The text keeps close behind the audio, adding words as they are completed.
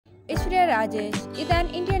Aishwariya Rajesh is an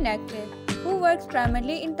Indian actress who works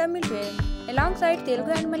primarily in Tamil film alongside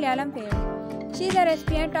Telugu and Malayalam films. She is a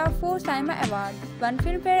recipient of 4 Saima Awards, 1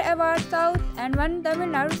 Filmfare Award South and 1 Tamil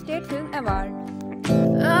Nadu State Film Award.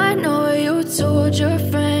 I know you told your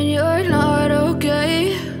friend you're not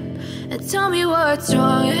okay, and tell me what's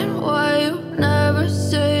wrong and why you never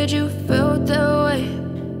said you felt that way.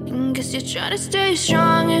 Guess you're trying to stay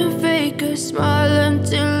strong and fake a smile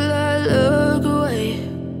until I look away.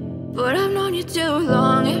 But I've known you too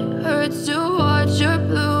long, it hurts to watch your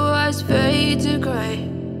blue eyes fade to grey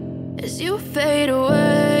as you fade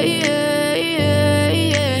away,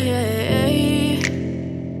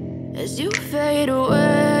 as you fade away.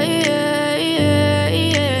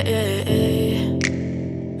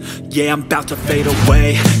 Yeah, I'm about to fade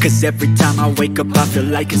away, cause every time I wake up I feel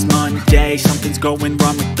like it's Monday. Something's going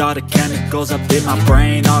wrong with all the chemicals up in my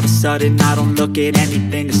brain. All of a sudden I don't look at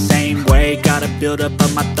anything the same way. Got a buildup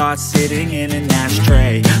of my thoughts sitting in an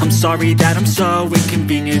ashtray. I'm sorry that I'm so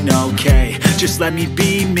inconvenient, okay. Just let me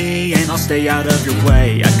be me and I'll stay out of your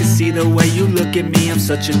way. I can see the way you look at me, I'm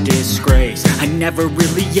such a disgrace. I never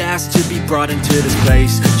really asked to be brought into this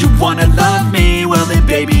place. You wanna love me? Well then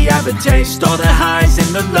baby I have a taste. All the highs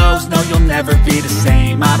and the lows, no you'll never be the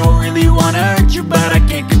same. I don't really wanna hurt you but I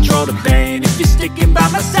can't control the pain. If you're sticking by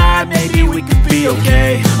my side maybe we could be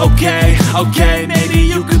okay. Okay, maybe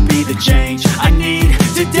you could be the change I need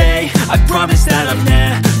today. I promise that I've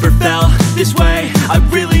never felt this way. I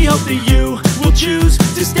really hope that you will choose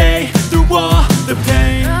to stay through all the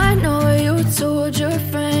pain. I know you told your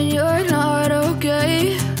friend you're not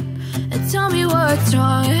okay, and tell me what's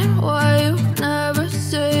wrong and why you never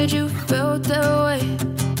said you felt that way.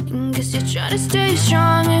 Guess you're trying to stay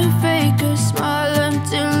strong and fake a smile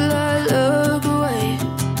until I look away.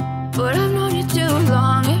 But I've known you too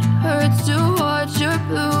long, it hurts to watch your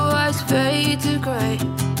blue eyes fade to grey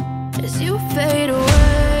as you fade away.